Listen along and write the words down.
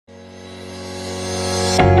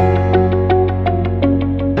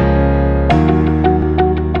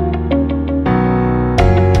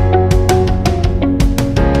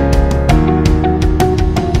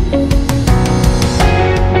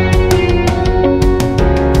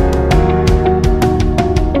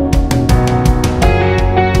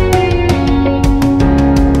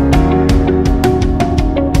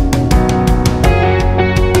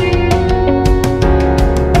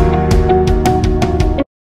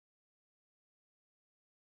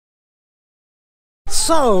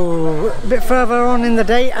So, a bit further on in the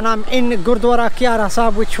day, and I'm in Gurdwara Kiara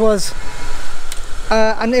Sahib, which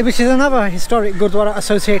is another historic Gurdwara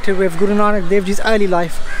associated with Guru Nanak Dev Ji's early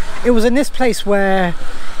life. It was in this place where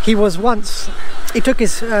he took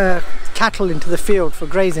his cattle into the field for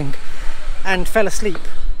grazing and fell asleep,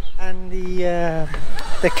 and the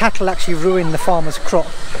cattle actually ruined the farmer's crop,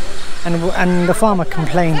 and the farmer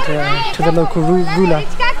complained to the local ruler,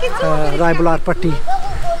 Raibular Patti,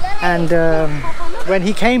 and when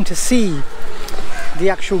he came to see the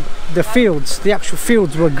actual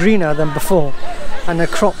fields were greener than before, and the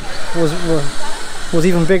crop was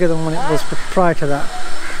even bigger than when it was prior to that,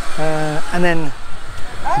 and then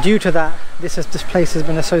due to that this place has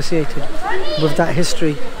been associated with that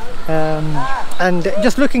history, and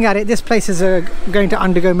just looking at it, this place is going to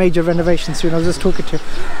undergo major renovation soon. I was just talking to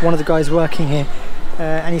one of the guys working here,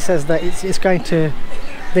 and he says that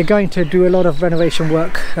they're going to do a lot of renovation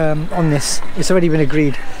work on this. It's already been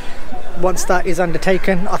agreed. Once that is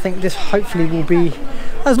undertaken, I think this hopefully will be,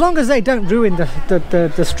 as long as they don't ruin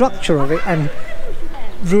the structure of it and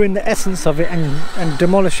ruin the essence of it and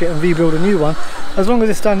demolish it and rebuild a new one, as long as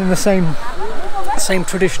it's done in the same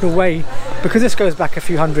traditional way, because this goes back a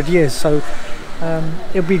few hundred years, so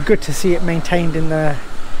it'll be good to see it maintained in the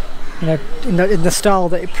in the style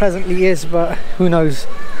that it presently is. But who knows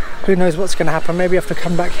what's going to happen. Maybe I have to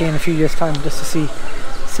come back here in a few years time just to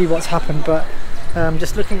see what's happened. But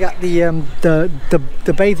just looking at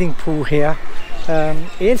the bathing pool here,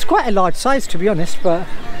 it's quite a large size, to be honest, but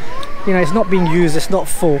it's not being used, it's not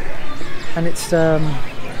full, and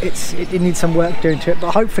it needs some work doing to it,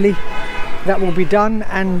 but hopefully that will be done,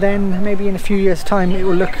 and then maybe in a few years time it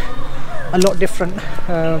will look a lot different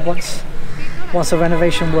once the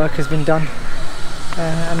renovation work has been done,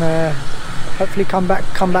 and hopefully come back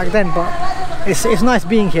then. But it's nice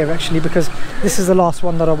being here actually, because this is the last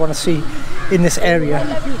one that I want to see in this area,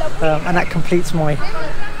 and that completes my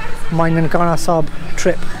Nankana Sahib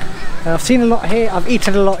trip. I've seen a lot here, I've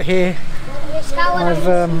eaten a lot here, I've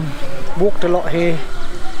walked a lot here,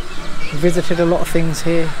 visited a lot of things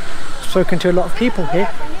here, spoken to a lot of people here,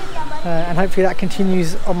 and hopefully that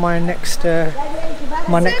continues on my next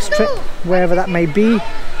trip, wherever that may be,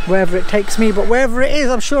 wherever it takes me. But wherever it is,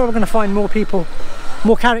 I'm sure I'm going to find more people,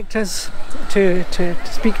 more characters to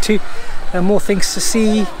speak to, more things to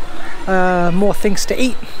see, more things to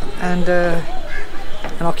eat, and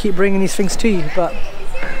I'll keep bringing these things to you. But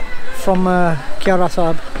from Kiara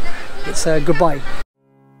Sahib, it's goodbye.